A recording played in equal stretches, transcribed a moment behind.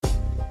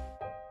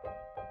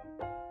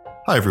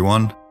Hi,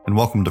 everyone, and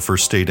welcome to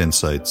First State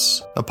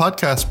Insights, a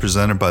podcast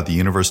presented by the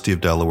University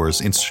of Delaware's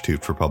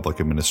Institute for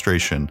Public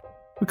Administration.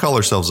 We call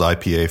ourselves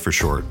IPA for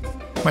short.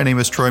 My name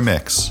is Troy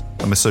Mix.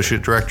 I'm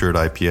Associate Director at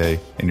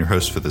IPA and your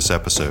host for this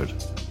episode.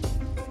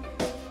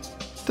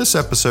 This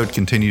episode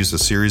continues a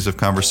series of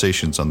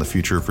conversations on the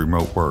future of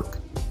remote work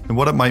and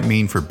what it might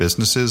mean for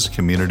businesses,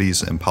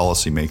 communities, and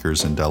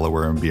policymakers in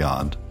Delaware and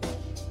beyond.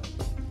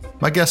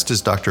 My guest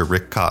is Dr.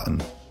 Rick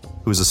Cotton,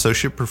 who is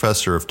Associate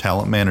Professor of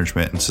Talent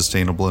Management and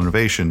Sustainable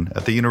Innovation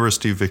at the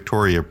University of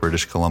Victoria,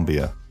 British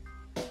Columbia.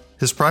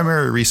 His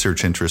primary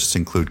research interests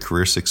include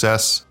career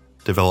success,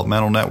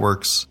 developmental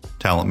networks,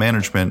 talent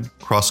management,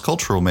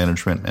 cross-cultural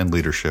management, and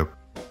leadership.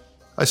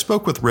 I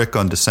spoke with Rick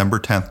on December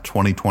 10,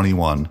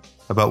 2021,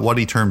 about what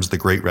he terms the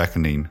Great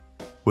Reckoning,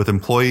 with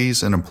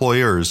employees and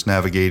employers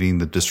navigating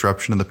the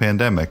disruption of the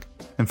pandemic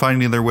and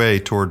finding their way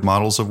toward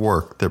models of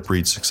work that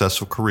breed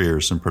successful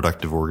careers and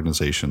productive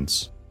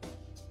organizations.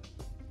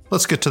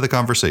 Let's get to the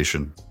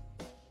conversation.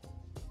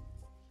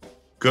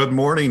 Good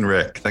morning,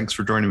 Rick. Thanks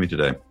for joining me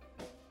today.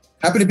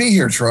 Happy to be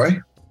here,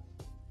 Troy.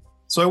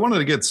 So I wanted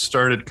to get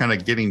started kind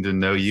of getting to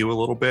know you a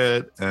little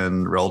bit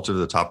and relative to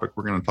the topic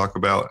we're going to talk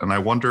about. And I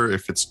wonder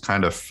if it's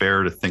kind of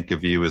fair to think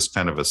of you as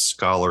kind of a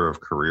scholar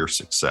of career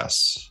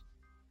success.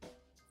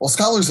 Well,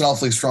 scholar is an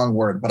awfully strong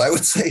word, but I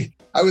would say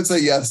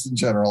yes in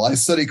general. I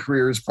study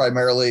careers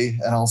primarily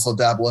and also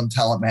dabble in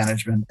talent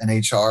management and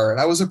HR. And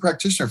I was a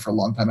practitioner for a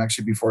long time,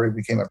 actually, before I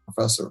became a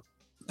professor.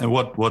 And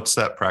what's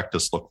that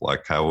practice look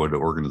like? How would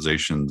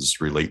organizations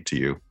relate to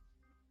you?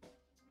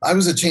 I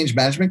was a change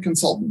management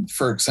consultant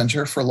for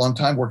Accenture for a long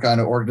time, working on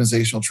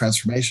organizational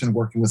transformation,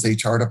 working with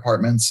HR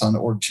departments on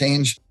org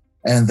change.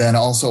 And then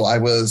also I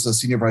was a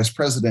senior vice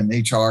president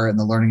in HR in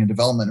the learning and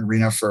development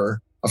arena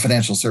for a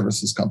financial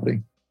services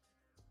company.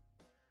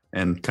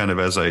 And kind of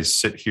as I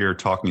sit here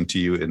talking to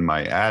you in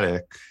my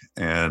attic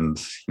and,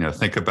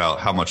 think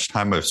about how much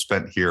time I've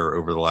spent here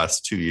over the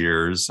last 2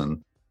 years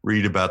and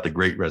read about the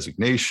Great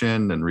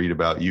Resignation and read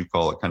about, you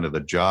call it kind of the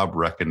job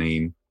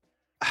reckoning.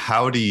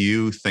 How do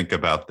you think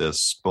about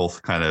this,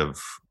 both kind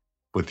of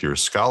with your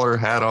scholar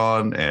hat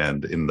on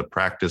and in the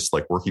practice,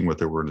 like working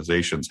with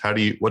organizations?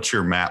 What's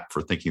your map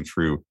for thinking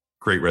through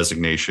Great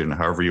Resignation,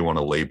 however you want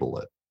to label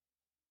it?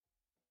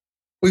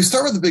 We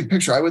start with the big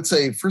picture. I would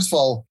say, first of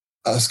all,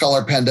 a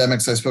scholar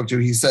pandemics I spoke to,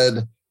 he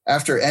said,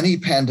 after any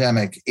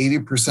pandemic,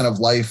 80% of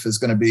life is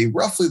going to be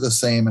roughly the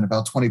same and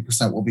about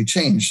 20% will be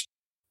changed.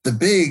 The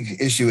big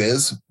issue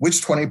is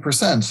which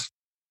 20%?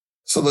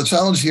 So the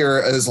challenge here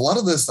is a lot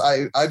of this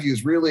I've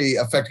used really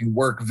affecting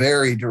work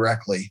very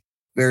directly,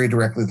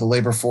 the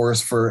labor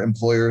force for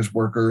employers,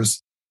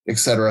 workers, et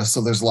cetera. So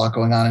there's a lot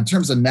going on. In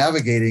terms of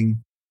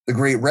navigating the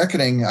Great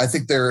Reckoning, I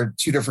think there are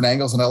two different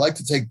angles, and I like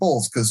to take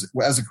both because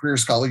as a career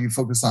scholar, you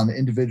focus on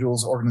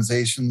individuals,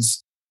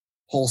 organizations,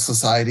 whole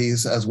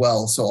societies as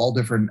well. So all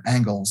different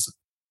angles.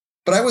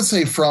 But I would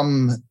say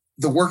from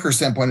the worker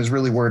standpoint is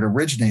really where it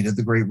originated,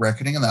 the Great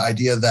Reckoning, and the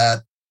idea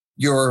that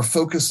your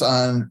focus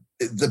on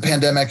the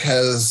pandemic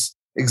has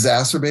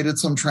exacerbated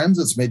some trends.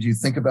 It's made you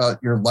think about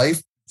your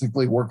life,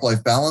 particularly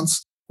work-life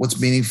balance, what's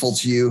meaningful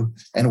to you,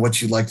 and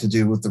what you'd like to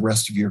do with the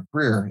rest of your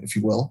career, if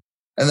you will.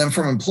 And then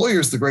from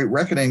employers, the Great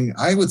Reckoning,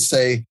 I would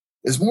say,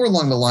 is more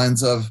along the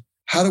lines of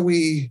how do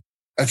we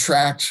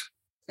attract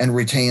and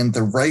retain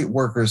the right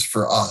workers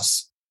for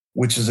us,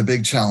 which is a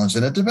big challenge.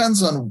 And it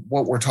depends on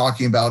what we're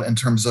talking about in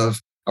terms of,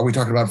 are we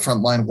talking about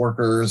frontline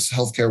workers,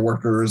 healthcare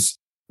workers,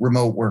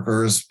 remote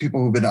workers,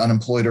 people who've been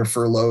unemployed or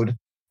furloughed?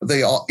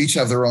 They all each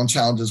have their own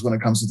challenges when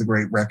it comes to the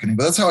Great Reckoning.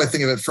 But that's how I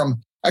think of it from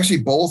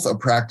actually both a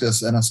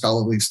practice and a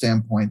scholarly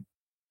standpoint.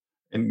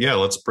 And yeah,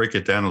 let's break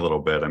it down a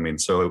little bit. I mean,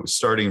 so it was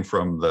starting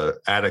from the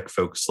attic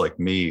folks like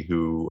me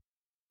who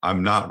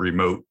I'm not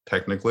remote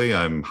technically,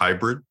 I'm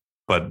hybrid,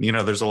 but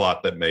there's a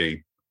lot that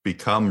may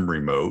become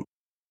remote.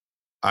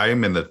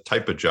 I'm in the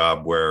type of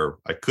job where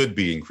I could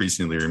be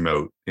increasingly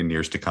remote in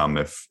years to come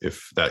if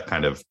that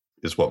kind of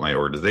is what my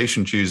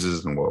organization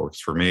chooses and what works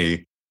for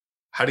me.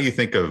 How do you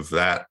think of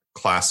that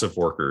class of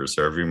workers,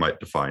 however you might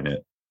define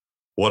it?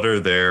 What are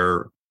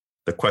the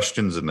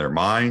questions in their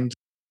mind?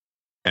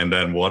 And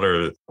then what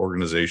are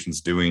organizations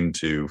doing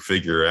to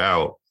figure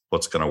out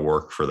what's going to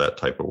work for that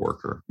type of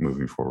worker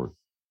moving forward?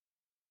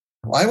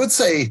 Well, I would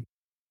say,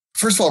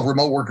 first of all,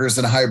 remote workers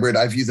and hybrid,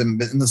 I view them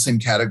in the same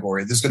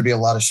category. There's going to be a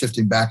lot of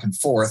shifting back and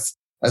forth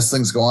as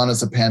things go on, as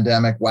the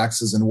pandemic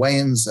waxes and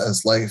wanes,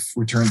 as life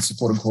returns to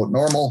quote unquote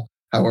normal,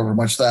 however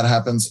much that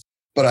happens.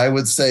 But I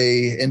would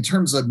say in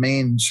terms of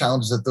main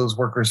challenges that those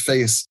workers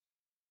face,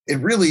 it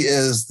really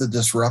is the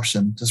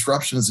disruption.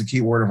 Disruption is a key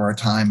word of our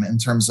time in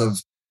terms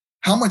of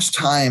how much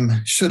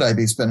time should I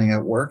be spending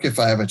at work if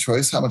I have a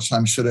choice? How much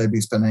time should I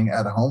be spending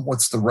at home?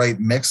 What's the right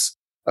mix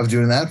of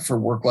doing that for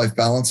work-life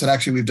balance? And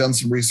actually, we've done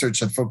some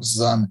research that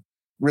focuses on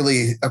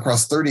really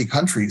across 30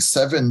 countries,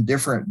 7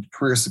 different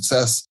career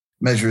success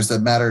measures that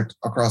matter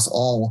across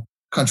all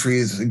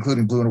countries,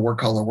 including blue and white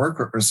collar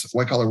workers.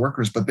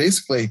 But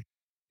basically,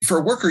 for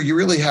a worker, you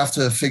really have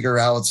to figure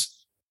out,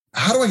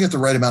 how do I get the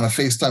right amount of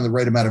face time, the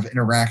right amount of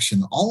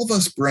interaction? All of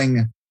us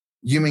bring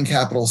human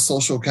capital,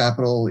 social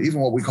capital, even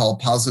what we call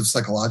positive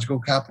psychological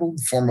capital,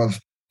 the form of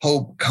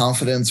hope,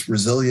 confidence,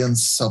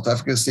 resilience,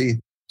 self-efficacy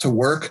to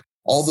work.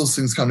 All those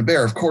things come to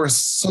bear. Of course,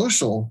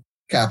 social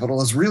capital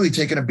has really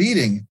taken a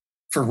beating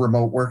for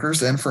remote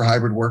workers and for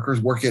hybrid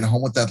workers working at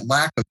home with that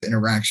lack of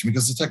interaction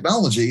because the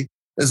technology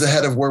is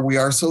ahead of where we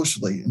are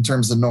socially in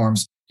terms of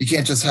norms. You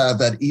can't just have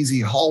that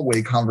easy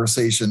hallway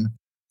conversation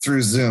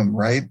through Zoom,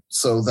 right?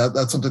 So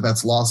that's something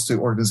that's lost to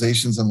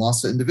organizations and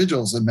lost to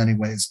individuals in many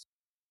ways.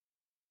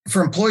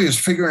 For employers,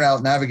 figuring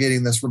out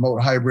navigating this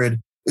remote hybrid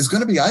is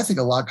going to be, I think,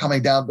 a lot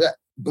coming down.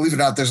 Believe it or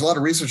not, there's a lot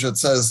of research that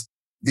says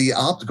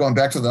going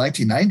back to the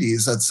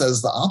 1990s, that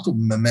says the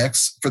optimal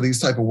mix for these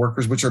type of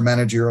workers, which are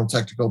managerial,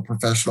 technical,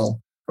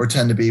 professional, or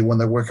tend to be when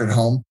they work at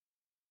home,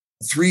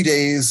 3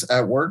 days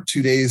at work,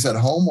 2 days at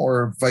home,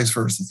 or vice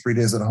versa, 3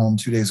 days at home,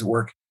 2 days at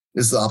work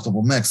is the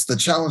optimal mix. The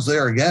challenge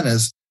there, again,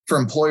 is for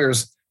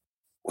employers,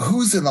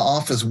 who's in the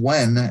office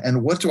when,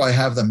 and what do I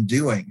have them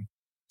doing?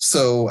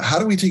 So how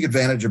do we take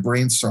advantage of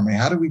brainstorming?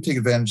 How do we take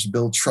advantage to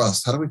build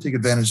trust? How do we take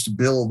advantage to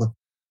build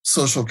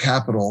social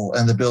capital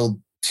and to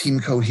build team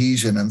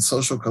cohesion and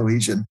social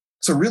cohesion?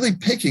 So really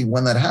picking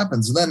when that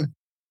happens. And then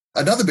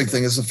another big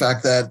thing is the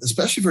fact that,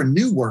 especially for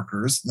new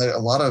workers, a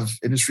lot of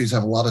industries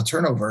have a lot of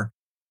turnover,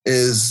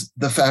 is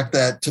the fact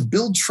that to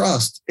build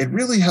trust, it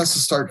really has to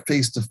start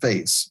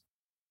face-to-face.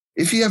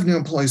 If you have new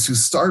employees who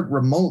start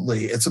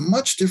remotely, it's a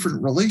much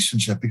different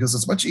relationship because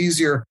it's much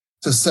easier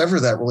to sever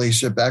that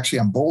relationship actually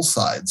on both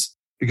sides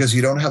because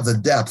you don't have the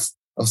depth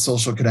of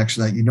social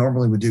connection that you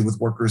normally would do with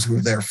workers who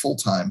are there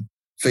full-time,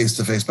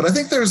 face-to-face. But I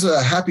think there's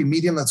a happy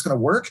medium that's going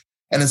to work,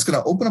 and it's going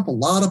to open up a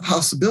lot of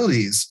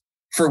possibilities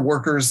for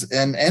workers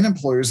and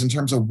employers in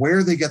terms of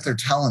where they get their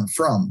talent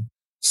from.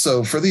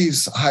 So for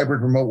these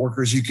hybrid remote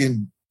workers, you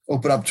can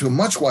open up to a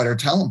much wider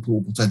talent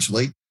pool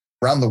potentially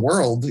around the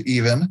world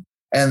even,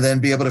 and then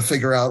be able to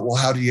figure out, well,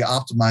 how do you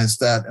optimize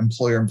that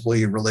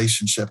employer-employee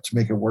relationship to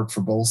make it work for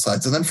both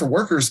sides? And then for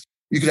workers,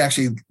 you can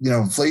actually,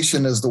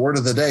 inflation is the word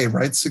of the day,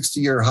 right?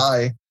 60-year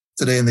high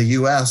today in the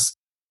US.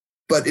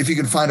 But if you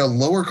can find a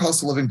lower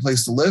cost of living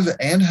place to live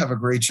and have a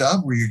great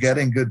job where you're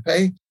getting good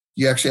pay,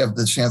 you actually have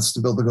the chance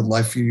to build a good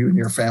life for you and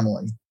your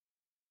family.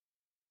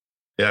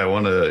 Yeah, I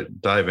want to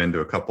dive into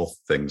a couple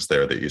things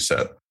there that you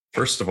said.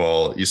 First of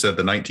all, you said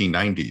the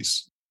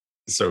 1990s.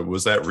 So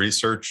was that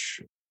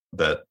research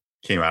that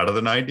came out of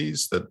the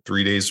 90s that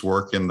 3 days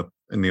work in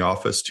the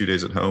office, 2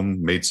 days at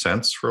home made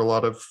sense for a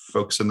lot of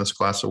folks in this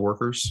class of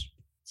workers?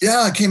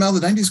 Yeah, it came out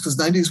of the 90s because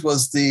 90s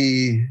was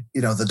the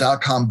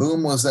dot-com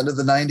boom was end of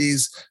the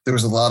 90s. There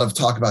was a lot of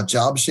talk about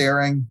job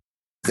sharing.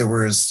 There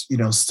was,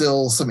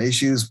 still some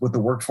issues with the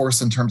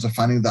workforce in terms of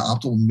finding the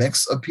optimal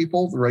mix of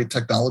people, the right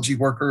technology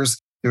workers.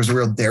 There was a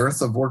real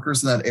dearth of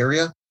workers in that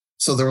area.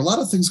 So there were a lot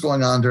of things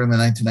going on during the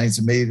 1990s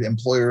that made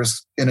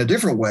employers in a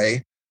different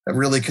way that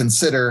really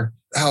consider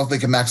how they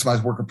can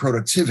maximize worker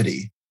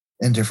productivity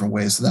in different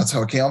ways. And that's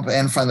how it came up,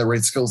 and find the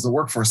right skills in the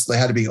workforce. So they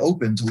had to be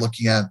open to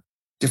looking at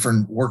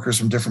different workers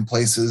from different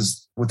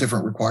places with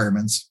different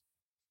requirements.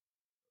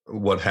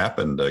 What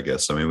happened, I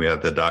guess? I mean, we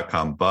had the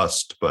dot-com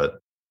bust, but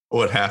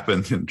what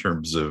happened in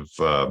terms of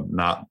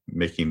not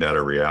making that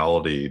a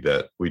reality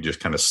that we just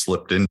kind of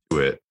slipped into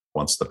it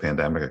once the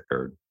pandemic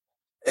occurred?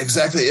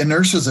 Exactly.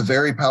 Inertia is a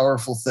very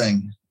powerful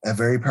thing, And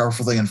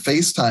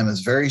FaceTime is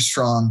very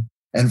strong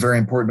and very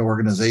important to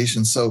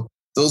organizations. So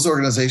those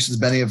organizations,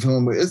 many of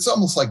whom, it's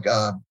almost like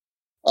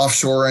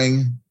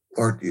offshoring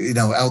or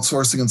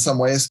outsourcing in some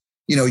ways.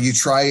 You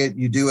try it,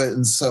 you do it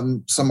in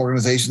some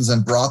organizations,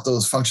 and brought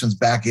those functions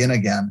back in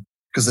again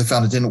because they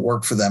found it didn't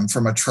work for them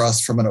from a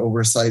trust, from an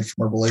oversight,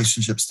 from a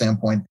relationship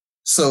standpoint.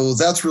 So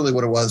that's really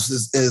what it was,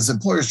 is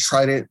employers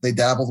tried it, they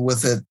dabbled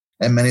with it,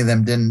 and many of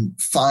them didn't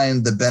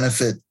find the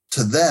benefit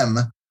to them.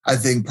 I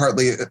think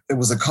partly it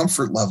was a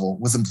comfort level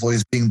with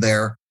employees being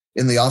there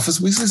in the office.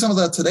 We see some of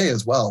that today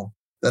as well,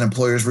 that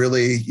employers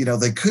really,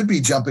 they could be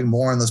jumping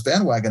more on this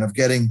bandwagon of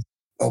getting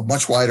a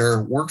much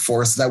wider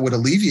workforce that would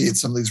alleviate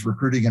some of these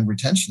recruiting and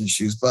retention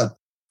issues, but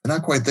they're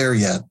not quite there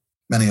yet,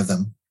 many of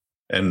them.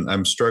 And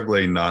I'm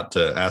struggling not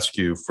to ask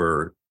you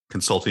for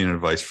consulting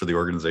advice for the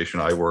organization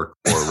I work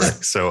for,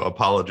 Rick. So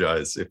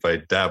apologize if I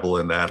dabble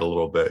in that a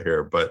little bit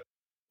here. But,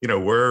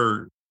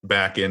 we're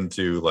back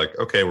into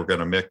okay, we're going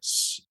to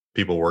mix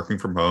people working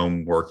from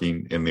home,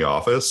 working in the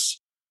office.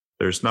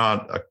 There's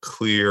not a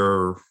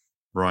clear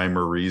rhyme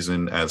or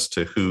reason as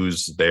to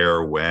who's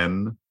there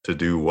when to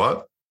do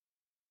what.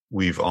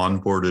 We've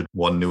onboarded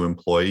one new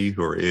employee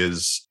who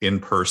is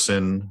in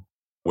person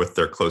with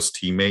their close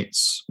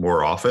teammates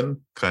more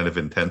often, kind of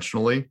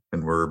intentionally,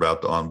 and we're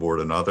about to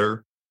onboard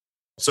another.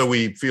 So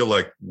we feel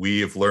like we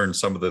have learned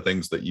some of the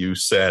things that you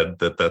said,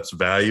 that's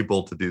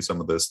valuable to do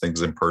some of those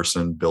things in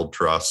person, build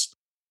trust.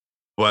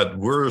 But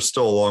we're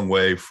still a long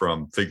way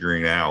from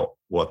figuring out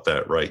what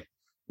that right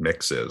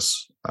mix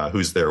is,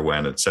 who's there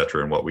when, et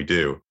cetera, and what we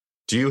do.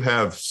 Do you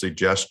have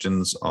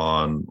suggestions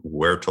on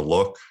where to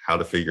look, how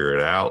to figure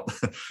it out?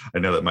 I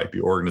know that might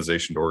be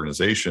organization to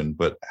organization,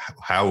 but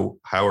how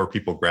are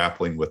people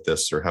grappling with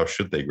this, or how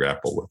should they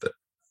grapple with it?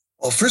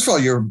 Well, first of all,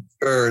 you're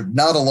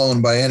not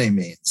alone by any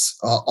means.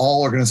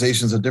 All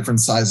organizations of different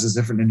sizes,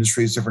 different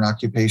industries, different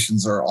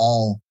occupations are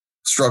all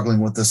struggling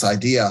with this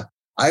idea.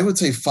 I would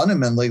say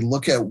fundamentally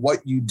look at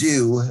what you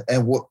do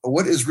and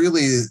what is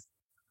really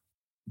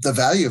the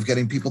value of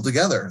getting people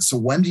together. So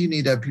when do you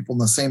need to have people in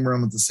the same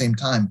room at the same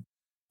time?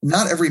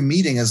 Not every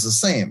meeting is the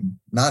same.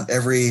 Not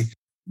every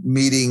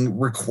meeting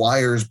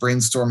requires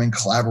brainstorming,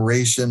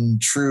 collaboration,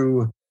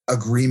 true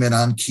agreement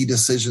on key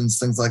decisions,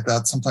 things like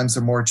that. Sometimes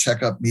they're more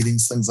checkup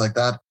meetings, things like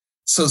that.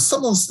 So some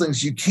of those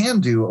things you can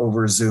do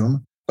over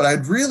Zoom, but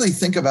I'd really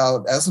think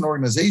about as an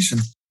organization,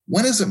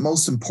 when is it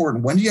most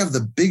important? When do you have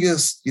the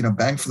biggest,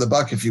 bang for the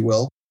buck, if you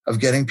will, of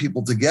getting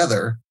people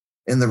together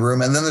in the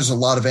room? And then there's a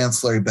lot of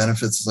ancillary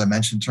benefits, as I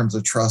mentioned, in terms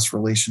of trust,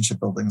 relationship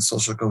building,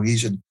 social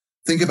cohesion.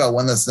 Think about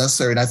when that's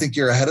necessary. And I think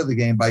you're ahead of the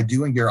game by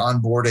doing your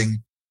onboarding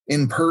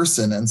in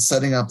person and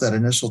setting up that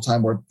initial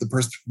time where the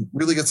person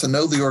really gets to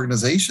know the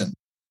organization.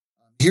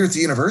 Here at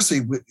the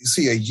university, we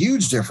see a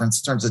huge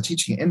difference in terms of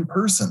teaching in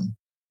person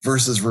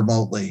versus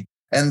remotely.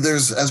 And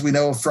there's, as we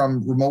know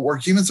from remote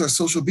work, humans are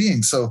social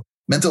beings. So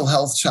mental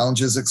health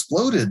challenges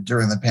exploded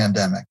during the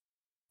pandemic.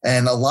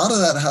 And a lot of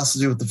that has to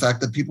do with the fact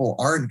that people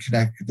aren't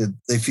connected.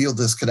 They feel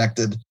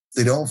disconnected.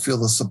 They don't feel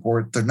the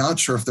support. They're not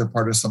sure if they're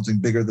part of something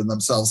bigger than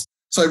themselves.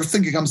 So I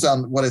think it comes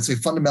down to what I'd say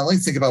fundamentally,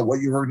 think about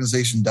what your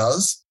organization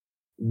does,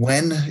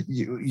 when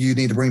you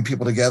need to bring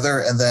people together,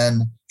 and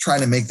then trying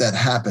to make that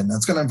happen.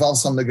 That's going to involve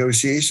some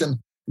negotiation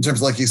in terms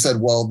of, like you said,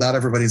 well, not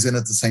everybody's in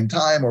at the same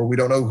time, or we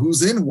don't know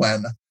who's in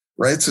when,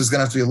 right? So there's going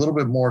to have to be a little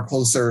bit more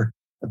closer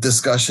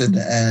discussion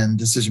and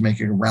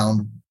decision-making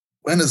around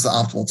when is the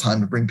optimal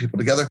time to bring people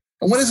together,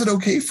 and when is it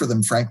okay for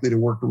them, frankly, to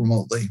work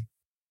remotely.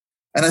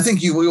 And I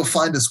think you will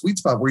find a sweet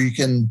spot where you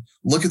can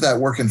look at that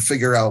work and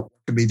figure out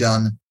what can be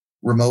done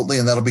remotely,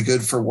 and that'll be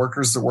good for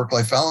workers, the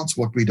work-life balance,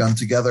 what can be done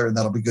together, and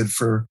that'll be good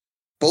for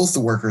both the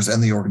workers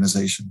and the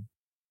organization.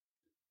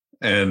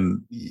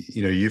 And,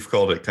 you've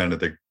called it kind of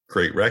the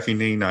Great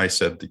Reckoning. I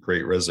said the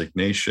Great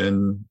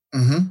Resignation.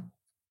 Mm-hmm.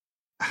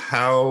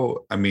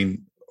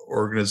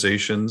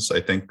 Organizations,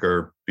 I think,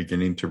 are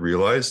beginning to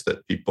realize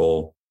that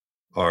people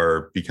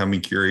are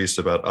becoming curious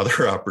about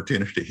other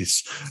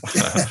opportunities,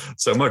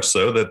 so much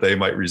so that they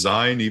might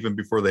resign even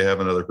before they have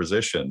another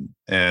position.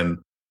 And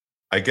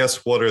I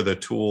guess what are the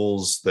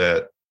tools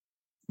that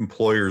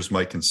employers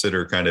might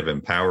consider kind of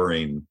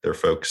empowering their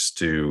folks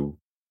to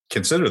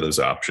consider those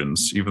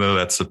options, even though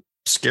that's a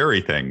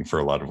scary thing for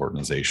a lot of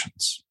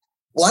organizations?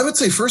 Well, I would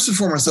say first and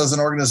foremost, as an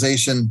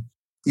organization,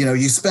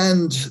 you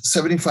spend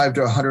 75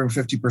 to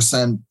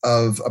 150%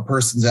 of a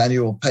person's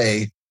annual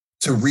pay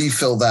to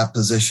refill that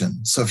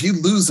position. So if you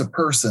lose a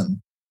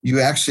person, you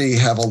actually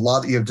have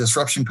you have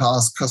disruption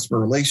costs, customer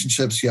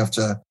relationships. You have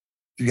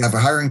a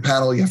hiring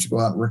panel, you have to go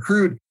out and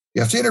recruit,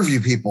 you have to interview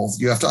people,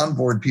 you have to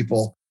onboard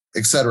people,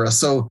 et cetera.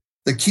 So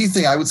the key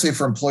thing I would say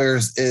for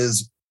employers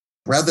is,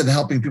 rather than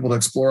helping people to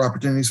explore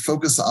opportunities,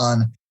 focus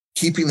on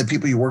keeping the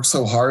people you work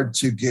so hard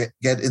to get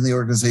in the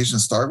organization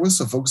to start with.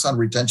 So focus on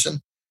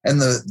retention. And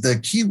the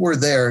key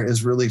word there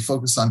is really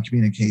focus on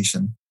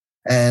communication.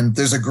 And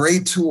there's a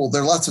great tool.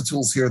 There are lots of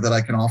tools here that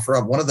I can offer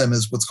up. One of them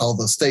is what's called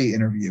the stay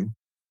interview.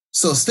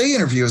 So stay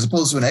interview, as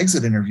opposed to an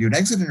exit interview,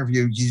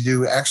 you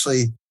do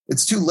actually,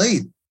 it's too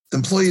late. The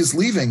employee is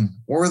leaving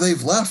or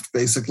they've left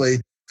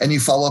basically. And you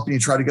follow up and you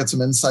try to get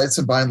some insights.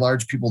 And by and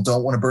large, people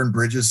don't want to burn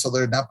bridges. So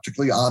they're not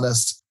particularly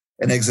honest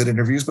in exit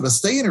interviews. But a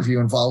stay interview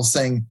involves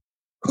saying,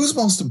 who's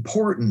most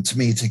important to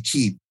me to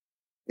keep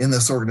in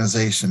this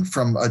organization,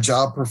 from a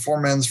job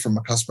performance, from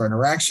a customer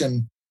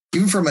interaction,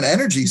 even from an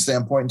energy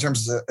standpoint, in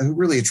terms of who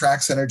really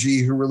attracts energy,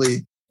 who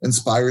really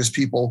inspires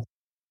people.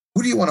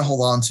 Who do you want to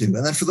hold on to?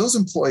 And then for those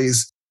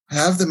employees,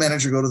 have the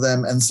manager go to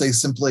them and say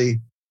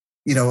simply,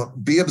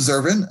 be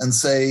observant and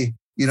say,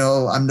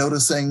 I'm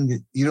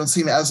noticing you don't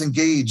seem as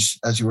engaged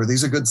as you were.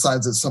 These are good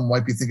signs that someone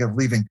might be thinking of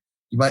leaving.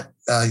 You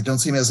don't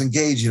seem as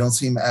engaged. You don't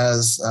seem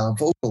as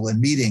vocal in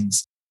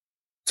meetings.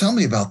 Tell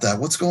me about that.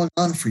 What's going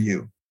on for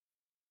you?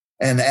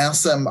 And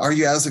ask them, are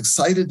you as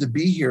excited to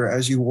be here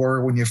as you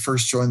were when you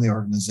first joined the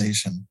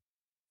organization?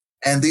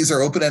 And these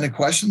are open-ended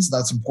questions.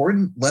 That's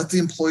important. Let the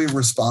employee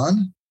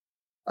respond,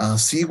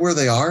 see where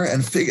they are,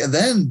 and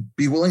then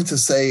be willing to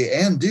say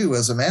and do,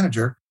 as a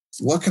manager,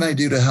 what can I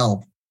do to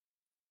help?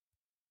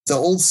 The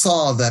old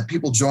saw that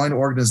people join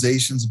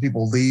organizations and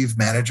people leave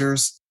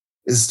managers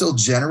is still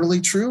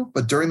generally true,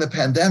 but during the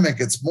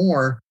pandemic, it's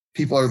more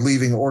people are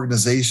leaving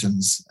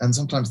organizations and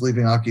sometimes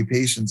leaving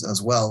occupations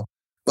as well.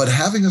 But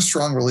having a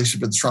strong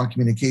relationship and strong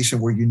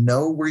communication where you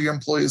know where your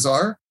employees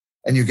are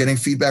and you're getting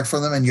feedback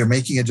from them and you're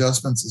making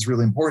adjustments is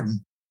really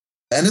important.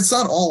 And it's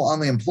not all on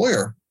the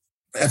employer.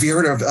 Have you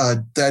heard of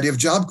the idea of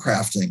job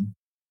crafting?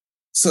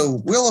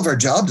 So we all have our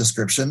job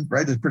description,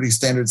 right? It's a pretty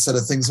standard set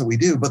of things that we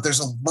do, but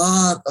there's a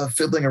lot of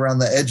fiddling around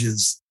the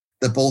edges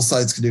that both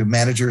sides can do,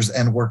 managers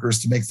and workers,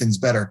 to make things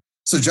better.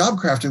 So job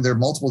crafting, there are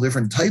multiple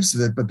different types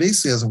of it, but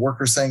basically as a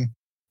worker saying,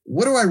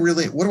 what do I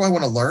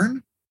want to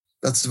learn?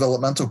 That's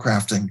developmental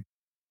crafting.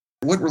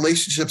 What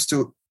relationships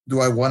do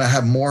I want to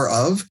have more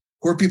of?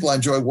 Who are people I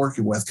enjoy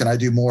working with? Can I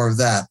do more of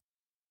that?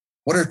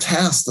 What are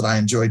tasks that I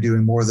enjoy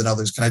doing more than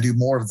others? Can I do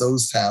more of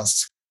those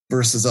tasks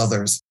versus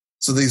others?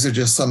 So these are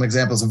just some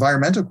examples.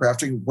 Environmental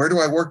crafting, where do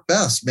I work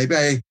best?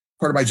 Maybe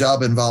part of my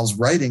job involves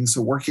writing.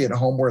 So working at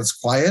home where it's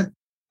quiet,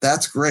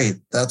 that's great.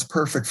 That's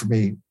perfect for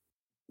me.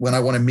 When I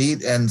want to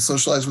meet and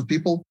socialize with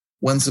people,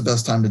 when's the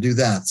best time to do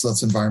that? So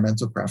that's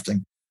environmental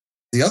crafting.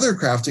 The other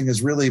crafting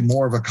is really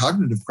more of a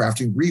cognitive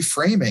crafting,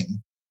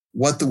 reframing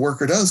what the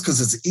worker does,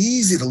 because it's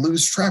easy to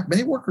lose track.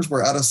 Many workers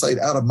were out of sight,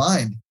 out of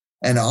mind,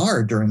 and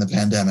are during the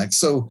pandemic.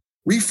 So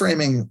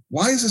reframing,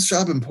 why is this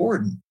job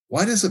important?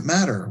 Why does it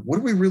matter? What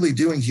are we really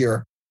doing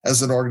here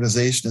as an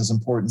organization is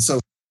important. So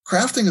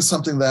crafting is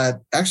something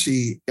that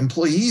actually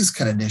employees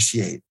can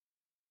initiate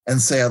and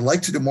say, I'd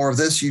like to do more of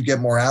this. You get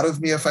more out of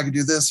me if I could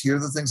do this. Here are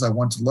the things I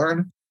want to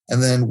learn,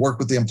 and then work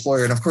with the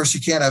employer. And of course, you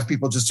can't have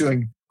people just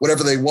doing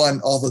whatever they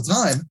want all the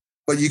time,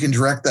 but you can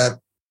direct that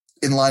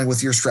in line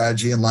with your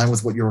strategy, in line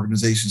with what your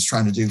organization is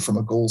trying to do from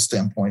a goal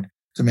standpoint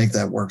to make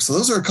that work. So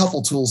those are a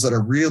couple tools that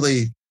are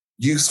really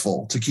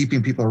useful to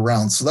keeping people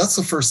around. So that's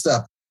the first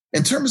step.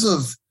 In terms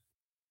of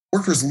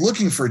workers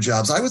looking for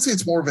jobs, I would say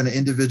it's more of an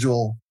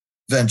individual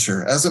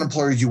venture. As an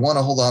employer, you want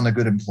to hold on to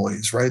good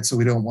employees, right? So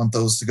we don't want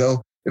those to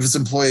go. If it's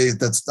an employee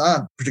that's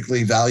not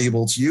particularly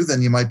valuable to you,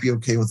 then you might be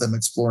okay with them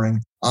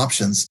exploring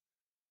options.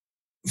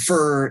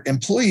 For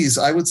employees,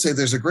 I would say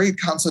there's a great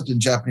concept in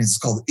Japanese. It's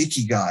called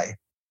ikigai.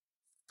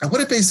 And what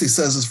it basically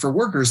says is for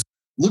workers,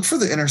 look for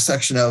the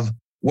intersection of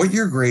what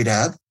you're great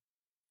at,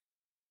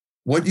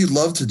 what you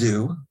love to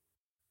do,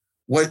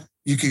 what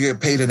you can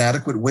get paid an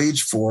adequate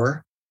wage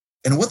for,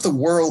 and what the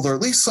world, or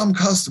at least some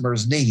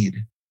customers,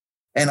 need.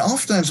 And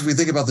oftentimes, if we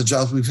think about the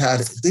jobs we've had,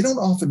 they don't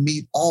often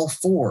meet all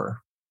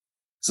four.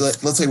 So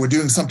let's say we're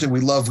doing something we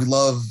love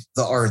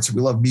the arts,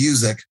 we love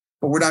music,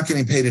 but we're not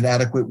getting paid an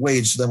adequate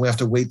wage. So then we have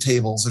to wait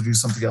tables or do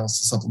something else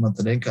to supplement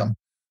that income.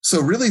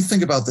 So really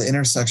think about the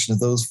intersection of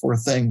those four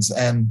things.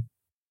 And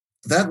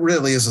that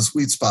really is a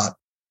sweet spot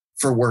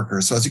for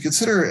workers. So as you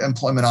consider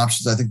employment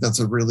options, I think that's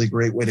a really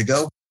great way to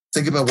go.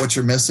 Think about what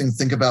you're missing.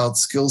 Think about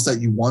skills that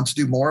you want to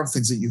do more of,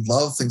 things that you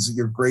love, things that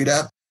you're great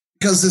at.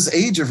 Because this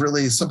age of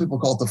really, some people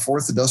call it the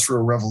fourth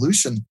industrial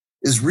revolution,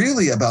 is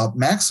really about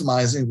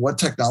maximizing what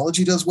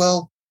technology does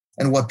well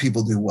and what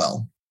people do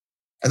well.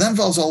 And that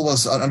involves all of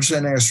us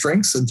understanding our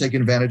strengths and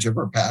taking advantage of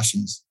our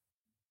passions.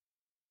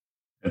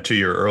 And to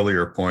your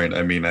earlier point,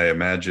 I mean, I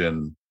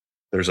imagine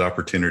there's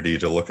opportunity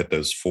to look at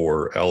those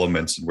four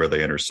elements and where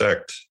they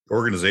intersect.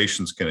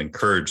 Organizations can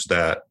encourage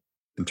that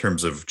in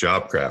terms of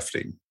job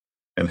crafting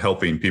and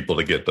helping people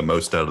to get the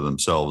most out of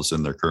themselves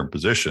in their current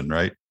position,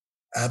 right?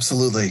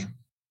 Absolutely.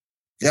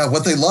 Yeah,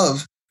 what they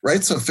love,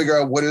 right? So figure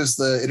out what is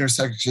the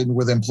intersection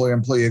where the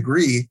employer-employee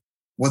agree,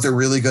 what they're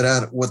really good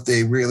at, what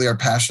they really are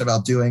passionate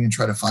about doing, and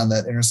try to find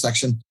that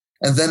intersection.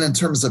 And then in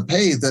terms of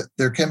pay, that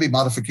there can be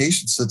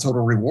modifications to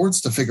total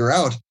rewards to figure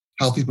out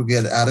how people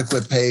get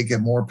adequate pay, get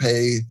more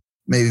pay,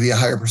 maybe a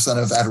higher percent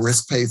of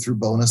at-risk pay through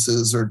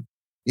bonuses or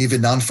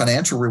even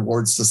non-financial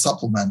rewards to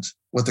supplement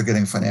what they're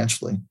getting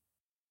financially.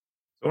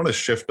 I want to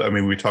shift. I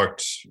mean, we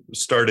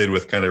started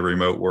with kind of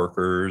remote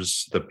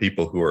workers, the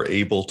people who are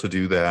able to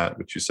do that,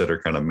 which you said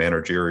are kind of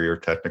managerial,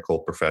 technical,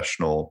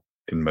 professional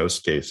in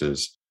most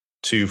cases,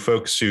 to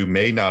folks who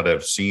may not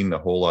have seen a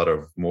whole lot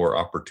of more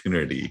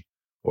opportunity,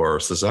 or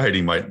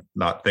society might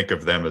not think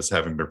of them as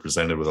having been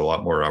presented with a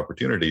lot more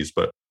opportunities,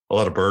 but a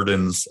lot of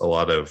burdens, a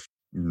lot of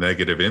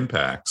negative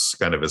impacts,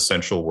 kind of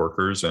essential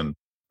workers and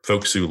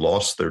folks who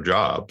lost their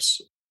jobs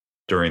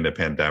during the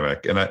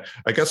pandemic. And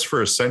I guess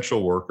for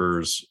essential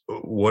workers,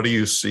 what do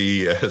you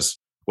see as,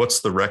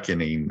 what's the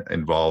reckoning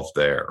involved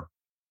there?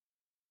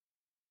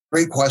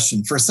 Great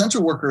question. For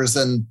essential workers,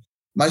 and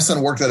my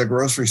son worked at a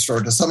grocery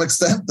store. To some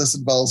extent, this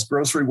involves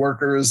grocery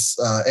workers,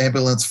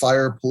 ambulance,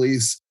 fire,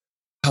 police,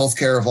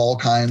 healthcare of all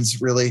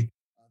kinds, really.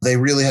 They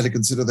really had to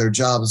consider their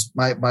jobs.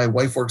 My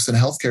wife works in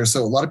healthcare,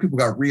 so a lot of people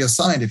got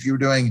reassigned. If you were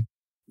doing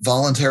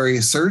voluntary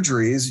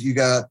surgeries, you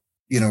got,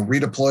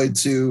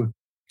 redeployed to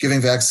giving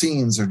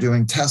vaccines or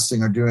doing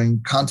testing or doing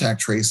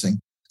contact tracing.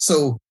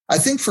 So I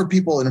think for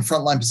people in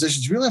frontline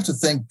positions, you really have to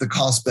think the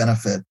cost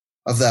benefit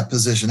of that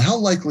position. How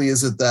likely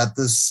is it that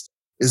this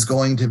is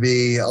going to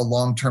be a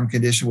long-term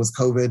condition with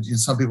COVID?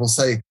 Some people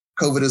say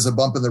COVID is a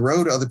bump in the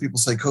road. Other people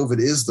say COVID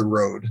is the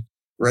road,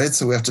 right?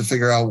 So we have to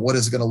figure out what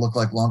is it going to look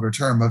like longer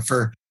term. But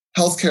for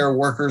healthcare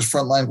workers,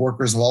 frontline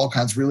workers of all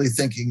kinds, really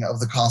thinking of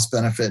the cost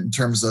benefit in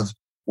terms of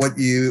what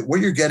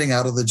you're getting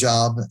out of the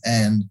job,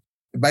 and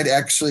it might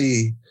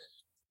actually,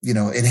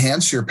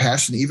 enhance your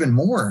passion even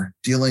more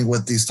dealing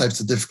with these types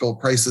of difficult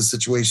crisis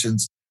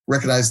situations,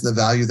 recognizing the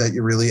value that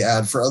you really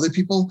add. For other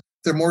people,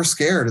 they're more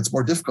scared. It's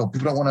more difficult.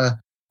 People don't want to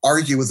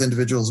argue with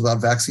individuals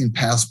about vaccine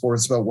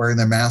passports, about wearing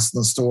their mask in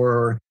the store,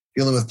 or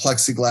dealing with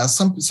plexiglass.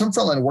 Some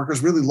frontline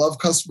workers really love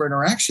customer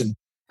interaction.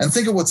 And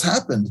think of what's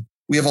happened.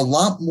 We have a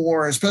lot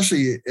more,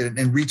 especially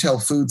in retail,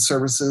 food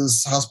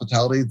services,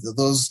 hospitality.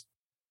 Those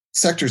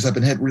sectors have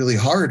been hit really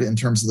hard in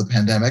terms of the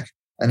pandemic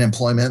and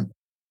employment.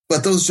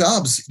 But those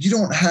jobs, you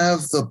don't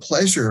have the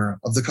pleasure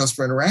of the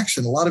customer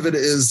interaction. A lot of it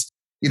is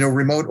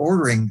remote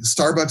ordering.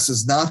 Starbucks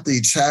is not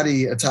the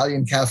chatty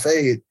Italian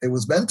cafe it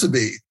was meant to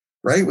be,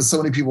 right? With so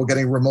many people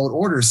getting remote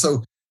orders.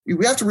 So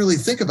we have to really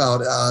think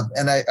about,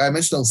 and I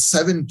mentioned those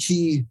 7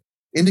 key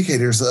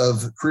indicators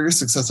of career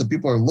success that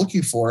people are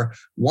looking for.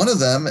 One of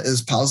them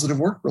is positive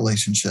work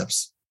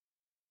relationships.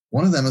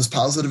 One of them is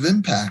positive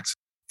impact,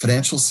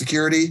 financial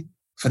security,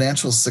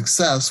 financial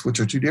success, which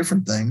are 2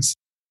 different things.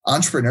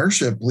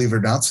 Entrepreneurship, believe it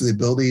or not, so the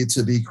ability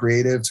to be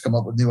creative, to come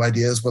up with new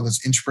ideas, whether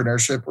it's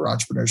intrapreneurship or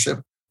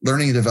entrepreneurship,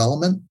 learning and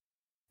development,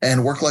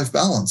 and work-life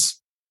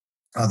balance.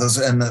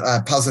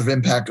 Positive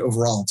impact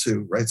overall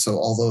too, right? So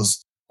all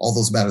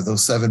those matter.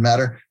 Those 7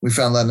 matter. We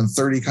found that in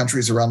 30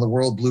 countries around the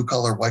world, blue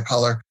collar, white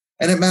collar.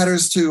 And it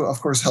matters to, of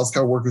course,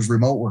 healthcare workers,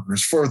 remote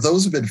workers. For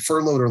those who've been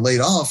furloughed or laid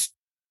off,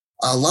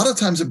 a lot of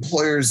times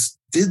employers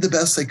did the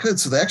best they could.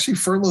 So they actually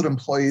furloughed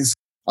employees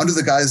under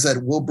the guise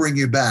that we'll bring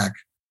you back.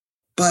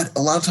 But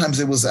a lot of times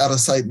it was out of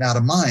sight and out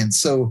of mind.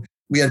 So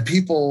we had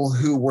people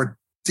who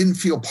didn't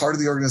feel part of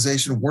the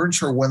organization, weren't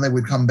sure when they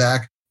would come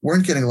back,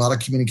 weren't getting a lot of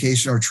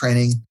communication or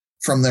training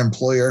from their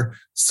employer.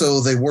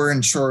 So they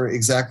weren't sure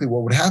exactly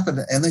what would happen.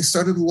 And they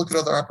started to look at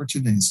other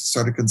opportunities,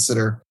 started to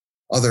consider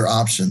other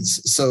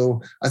options.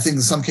 So I think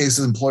in some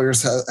cases,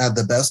 employers had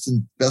the best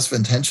of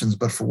intentions,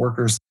 but for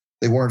workers,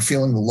 they weren't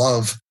feeling the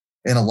love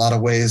in a lot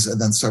of ways and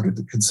then started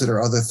to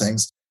consider other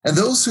things. And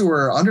those who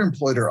are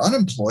underemployed or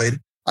unemployed,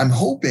 I'm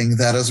hoping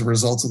that as a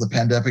result of the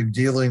pandemic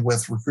dealing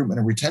with recruitment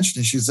and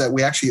retention issues, that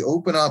we actually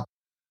open up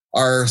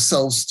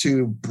ourselves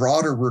to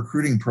broader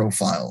recruiting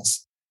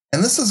profiles.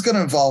 And this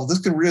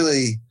can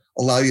really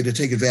allow you to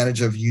take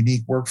advantage of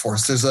unique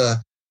workforce. There's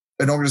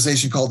an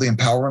organization called the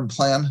Empowerment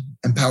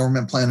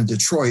Plan in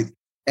Detroit,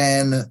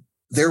 and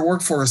their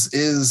workforce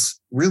is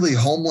really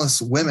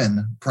homeless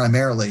women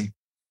primarily.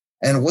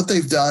 And what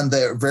they've done,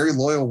 they're a very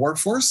loyal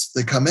workforce.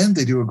 They come in,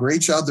 they do a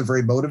great job. They're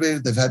very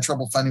motivated. They've had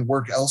trouble finding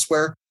work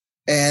elsewhere.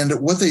 And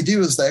what they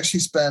do is they actually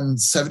spend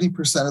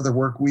 70% of their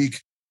work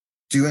week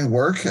doing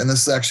work. And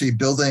this is actually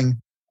building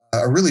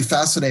a really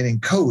fascinating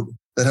coat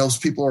that helps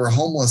people who are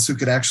homeless who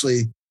can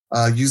actually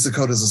use the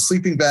coat as a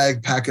sleeping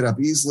bag, pack it up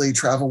easily,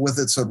 travel with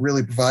it. So it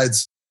really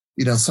provides,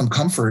 some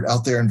comfort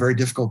out there in very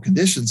difficult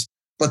conditions.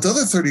 But the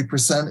other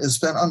 30% is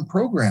spent on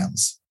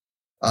programs,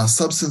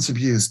 substance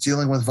abuse,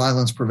 dealing with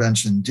violence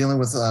prevention, dealing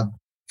with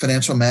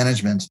financial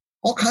management,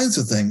 all kinds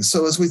of things.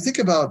 So as we think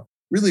about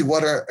really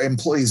what our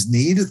employees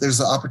need, there's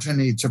an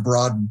opportunity to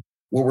broaden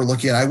what we're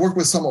looking at. I work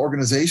with some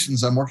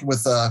organizations. I'm working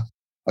with a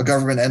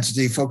government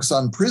entity focused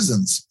on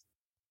prisons.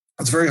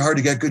 It's very hard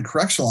to get good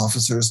correctional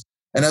officers.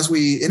 And as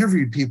we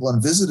interviewed people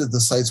and visited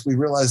the sites, we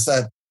realized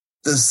that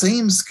the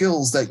same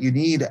skills that you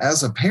need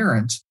as a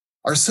parent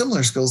are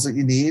similar skills that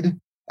you need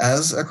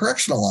as a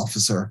correctional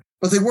officer.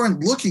 But they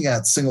weren't looking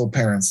at single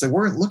parents. They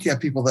weren't looking at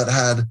people that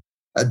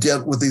had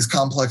dealt with these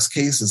complex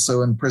cases.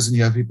 So in prison,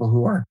 you have people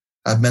who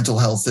have mental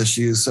health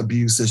issues,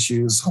 abuse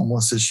issues,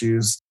 homeless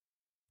issues,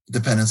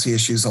 dependency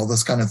issues, all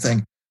this kind of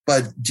thing.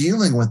 But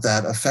dealing with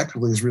that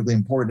effectively is really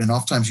important. And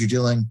oftentimes you're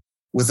dealing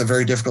with a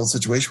very difficult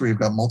situation where you've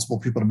got multiple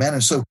people to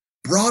manage. So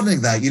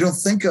broadening that, you don't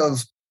think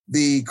of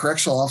the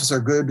correctional officer,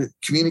 good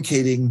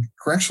communicating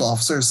correctional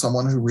officer, as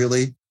someone who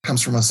really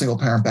comes from a single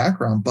parent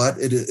background, but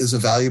it is a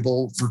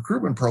valuable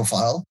recruitment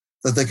profile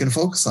that they can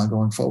focus on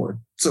going forward.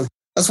 So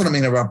that's what I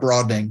mean about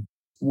broadening,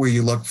 where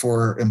you look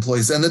for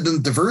employees. And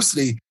then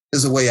diversity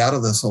is a way out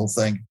of this whole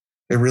thing.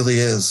 It really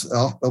is.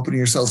 Opening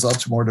yourselves up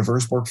to more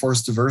diverse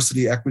workforce,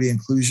 diversity, equity,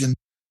 inclusion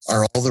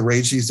are all the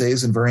rage these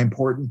days and very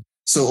important.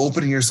 So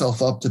opening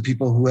yourself up to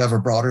people who have a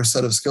broader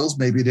set of skills,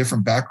 maybe a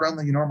different background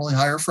than you normally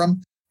hire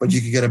from, but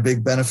you could get a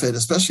big benefit,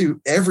 especially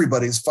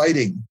everybody's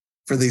fighting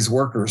for these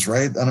workers,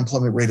 right?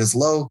 Unemployment rate is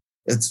low.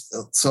 It's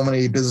so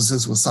many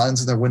businesses with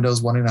signs in their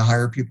windows wanting to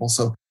hire people.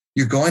 So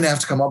you're going to have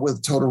to come up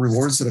with total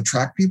rewards that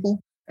attract people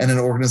and an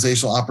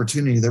organizational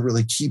opportunity that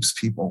really keeps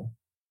people.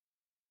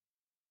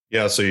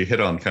 Yeah, so you hit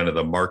on kind of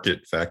the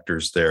market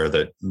factors there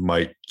that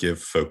might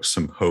give folks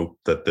some hope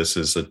that this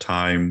is a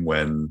time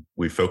when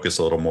we focus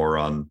a little more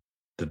on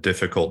the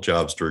difficult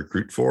jobs to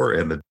recruit for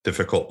and the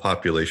difficult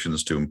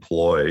populations to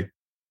employ.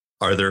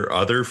 Are there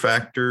other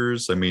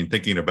factors? I mean,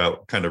 thinking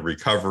about kind of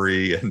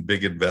recovery and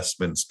big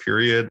investments,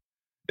 period,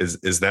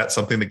 is that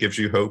something that gives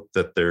you hope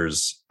that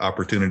there's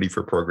opportunity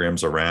for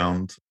programs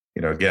around,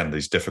 again,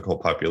 these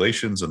difficult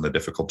populations and the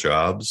difficult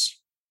jobs?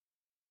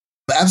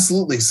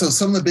 Absolutely. So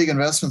some of the big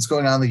investments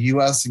going on in the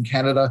US and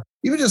Canada,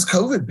 even just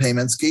COVID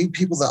payments, gave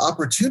people the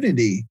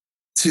opportunity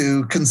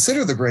to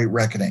consider the Great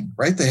Reckoning,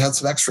 right? They had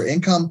some extra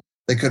income.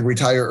 They could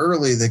retire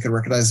early. They could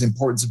recognize the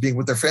importance of being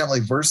with their family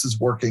versus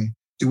working.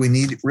 Do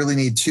we really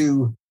need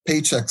 2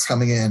 paychecks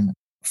coming in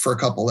for a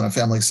couple in a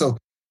family? So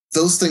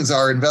those things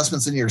are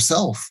investments in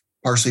yourself.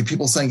 Partially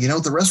people saying,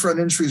 the restaurant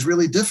industry is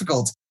really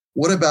difficult.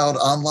 What about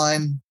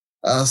online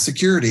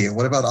security?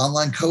 What about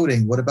online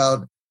coding? What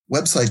about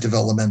website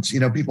development?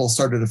 People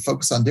started to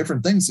focus on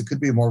different things that could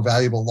be a more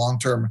valuable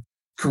long-term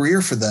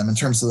career for them in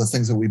terms of the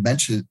things that we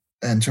mentioned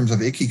in terms of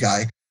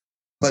Ikigai.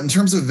 But in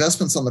terms of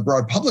investments on the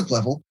broad public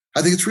level,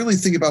 I think it's really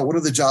thinking about what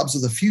are the jobs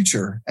of the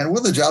future and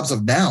what are the jobs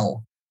of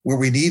now. where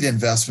we need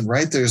investment,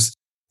 right? There's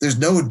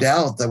no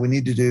doubt that we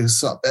need to do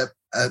something.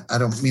 I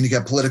don't mean to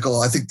get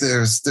political. I think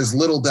there's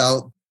little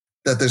doubt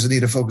that there's a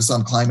need to focus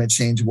on climate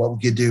change and what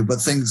we could do, but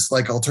things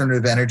like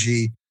alternative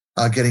energy,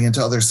 getting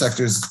into other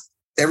sectors,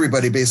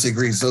 everybody basically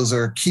agrees those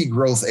are key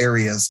growth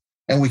areas,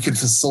 and we could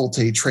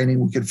facilitate training.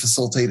 We could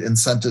facilitate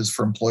incentives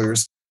for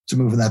employers to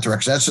move in that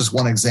direction. That's just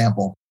one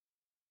example.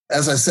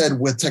 As I said,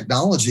 with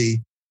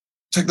technology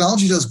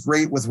does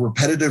great with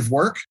repetitive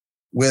work,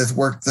 with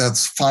work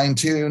that's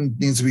fine-tuned,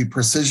 needs to be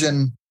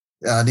precision,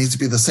 needs to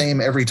be the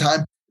same every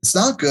time. It's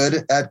not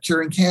good at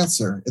curing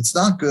cancer. It's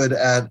not good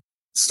at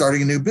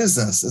starting a new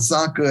business. It's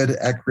not good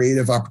at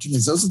creative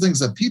opportunities. Those are things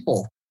that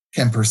people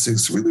can pursue.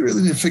 So we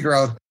really need to figure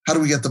out, how do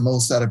we get the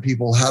most out of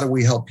people? How do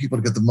we help people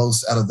to get the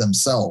most out of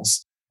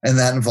themselves? And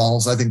that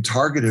involves, I think,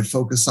 targeted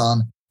focus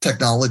on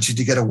technology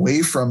to get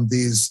away from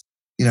these,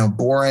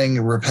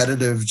 boring,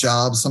 repetitive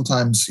jobs,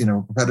 sometimes,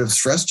 repetitive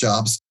stress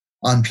jobs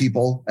on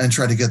people, and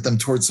try to get them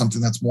towards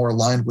something that's more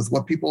aligned with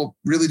what people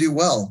really do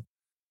well.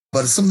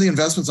 But some of the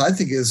investments, I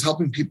think, is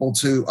helping people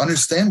to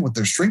understand what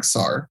their strengths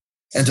are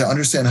and to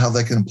understand how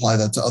they can apply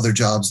that to other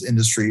jobs,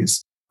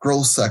 industries,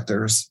 growth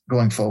sectors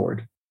going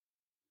forward.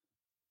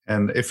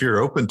 And if you're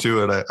open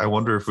to it, I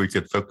wonder if we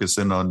could focus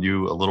in on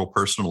you a little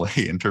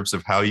personally in terms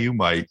of how you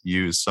might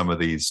use some of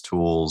these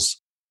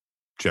tools,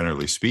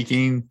 generally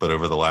speaking, but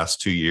over the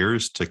last 2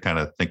 years to kind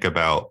of think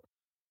about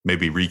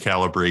maybe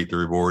recalibrate the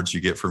rewards you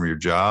get from your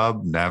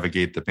job,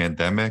 navigate the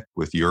pandemic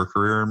with your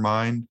career in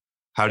mind.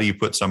 How do you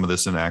put some of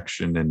this in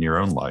action in your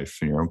own life,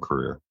 in your own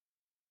career?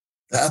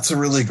 That's a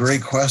really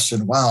great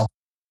question. Wow.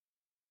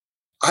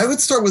 I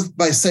would start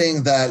by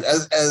saying that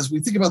as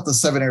we think about the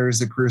 7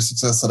 areas of career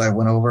success that I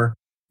went over,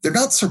 they're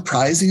not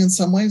surprising in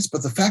some ways,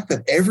 but the fact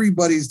that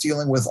everybody's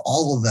dealing with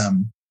all of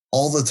them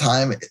all the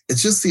time,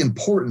 it's just the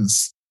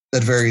importance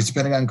that varies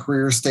depending on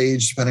career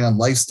stage, depending on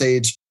life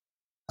stage.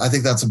 I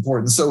think that's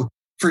important. So,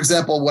 for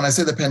example, when I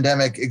say the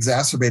pandemic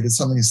exacerbated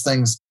some of these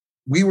things,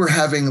 we were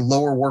having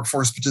lower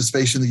workforce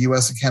participation in the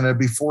US and Canada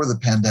before the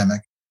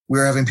pandemic. We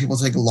were having people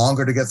take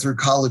longer to get through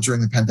college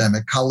during the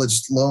pandemic.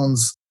 College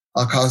loans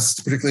costs,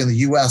 particularly in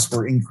the US,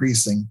 were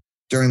increasing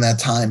during that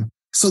time.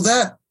 So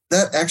that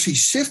actually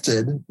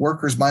shifted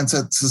workers'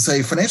 mindsets to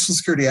say financial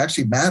security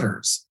actually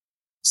matters.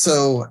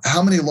 So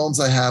how many loans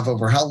I have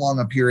over how long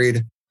a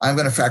period, I'm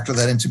going to factor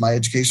that into my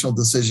educational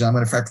decision. I'm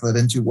going to factor that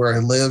into where I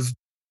live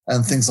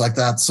and things like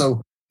that.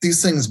 So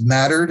these things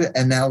mattered,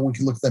 and now we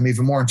can look at them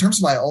even more. In terms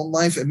of my own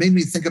life, it made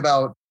me think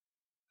about,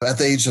 at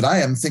the age that I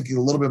am, thinking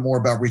a little bit more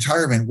about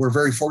retirement. We're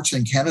very fortunate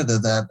in Canada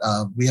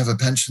that we have a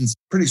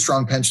pretty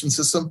strong pension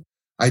system.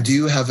 I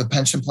do have a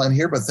pension plan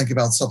here, but think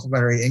about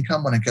supplementary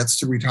income when it gets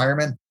to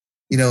retirement.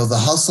 The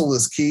hustle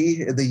is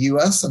key in the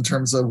US in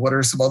terms of what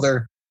are some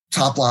other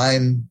top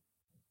line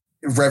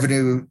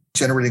revenue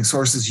generating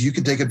sources you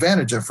can take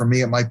advantage of. For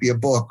me, it might be a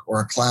book or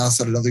a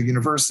class at another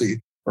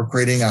university or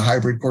creating a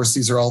hybrid course.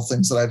 These are all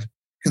things that I've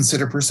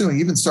considered pursuing,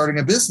 even starting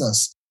a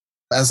business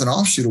as an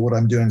offshoot of what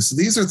I'm doing. So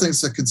these are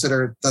things to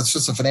consider. That's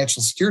just a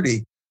financial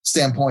security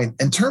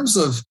standpoint. In terms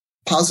of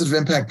positive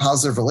impact,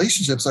 positive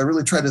relationships, I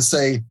really tend to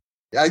say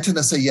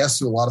yes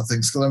to a lot of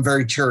things because I'm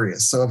very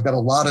curious. So I've got a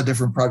lot of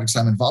different projects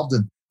I'm involved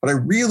in, but I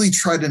really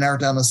try to narrow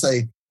down to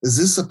say, is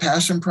this a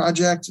passion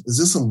project? Is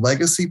this a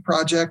legacy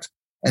project?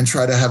 And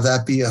try to have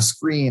that be a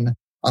screen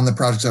on the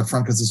project up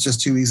front, because it's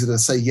just too easy to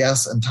say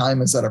yes and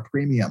time is at a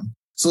premium.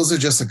 So those are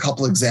just a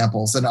couple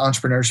examples. And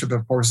entrepreneurship,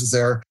 of course, is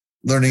there.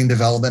 Learning and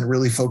development,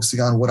 really focusing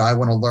on what I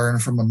want to learn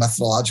from a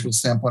methodological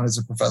standpoint as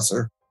a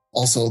professor.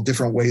 Also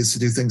different ways to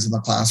do things in the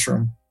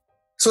classroom.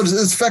 So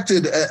it's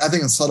affected, I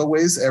think, in subtle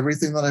ways,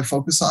 everything that I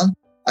focus on.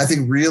 I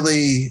think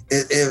really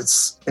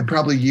and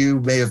probably you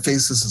may have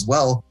faced this as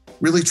well,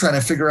 really trying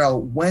to figure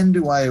out, when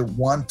do I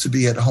want to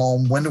be at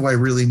home? When do I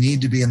really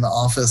need to be in the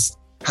office?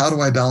 How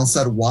do I balance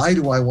that? Why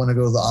do I want to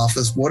go to the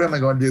office? What am I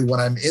going to do when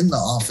I'm in the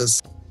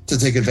office to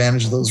take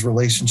advantage of those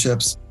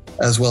relationships,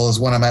 as well as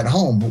when I'm at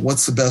home?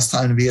 What's the best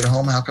time to be at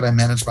home? How can I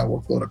manage my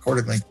workload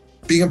accordingly?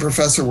 Being a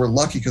professor, we're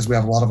lucky because we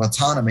have a lot of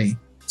autonomy.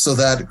 So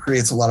that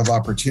creates a lot of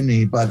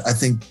opportunity. But I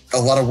think a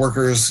lot of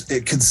workers,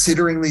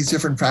 considering these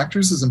different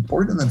factors is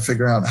important, and then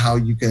figuring out how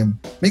you can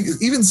make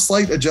even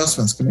slight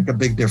adjustments can make a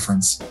big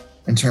difference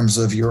in terms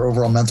of your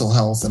overall mental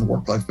health and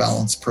work-life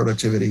balance,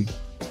 productivity,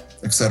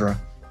 et cetera.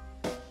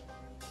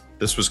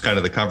 This was kind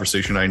of the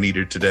conversation I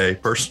needed today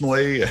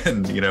personally.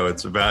 And,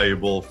 it's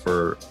valuable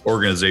for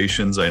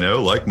organizations I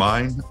know like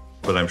mine,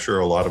 but I'm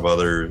sure a lot of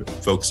other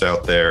folks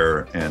out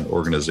there and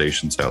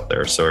organizations out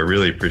there. So I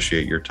really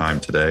appreciate your time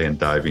today and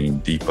diving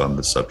deep on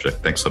the subject.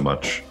 Thanks so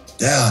much.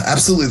 Yeah,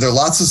 absolutely. There are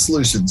lots of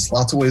solutions,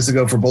 lots of ways to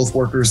go for both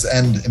workers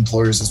and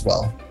employers as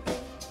well.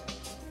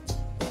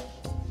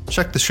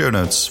 Check the show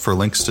notes for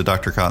links to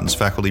Dr. Cotton's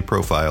faculty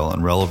profile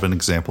and relevant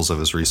examples of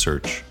his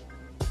research.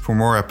 For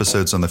more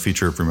episodes on the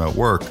future of remote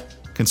work,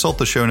 consult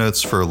the show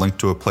notes for a link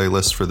to a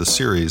playlist for the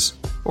series,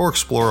 or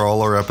explore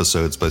all our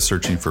episodes by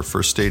searching for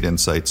First State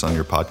Insights on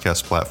your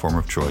podcast platform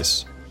of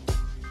choice.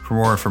 For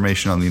more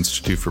information on the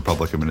Institute for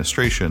Public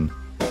Administration,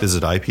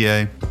 visit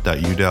ipa.udel.edu.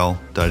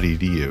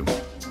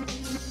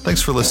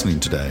 Thanks for listening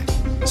today.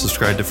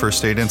 Subscribe to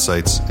First Aid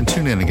Insights and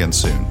tune in again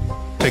soon.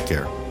 Take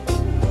care.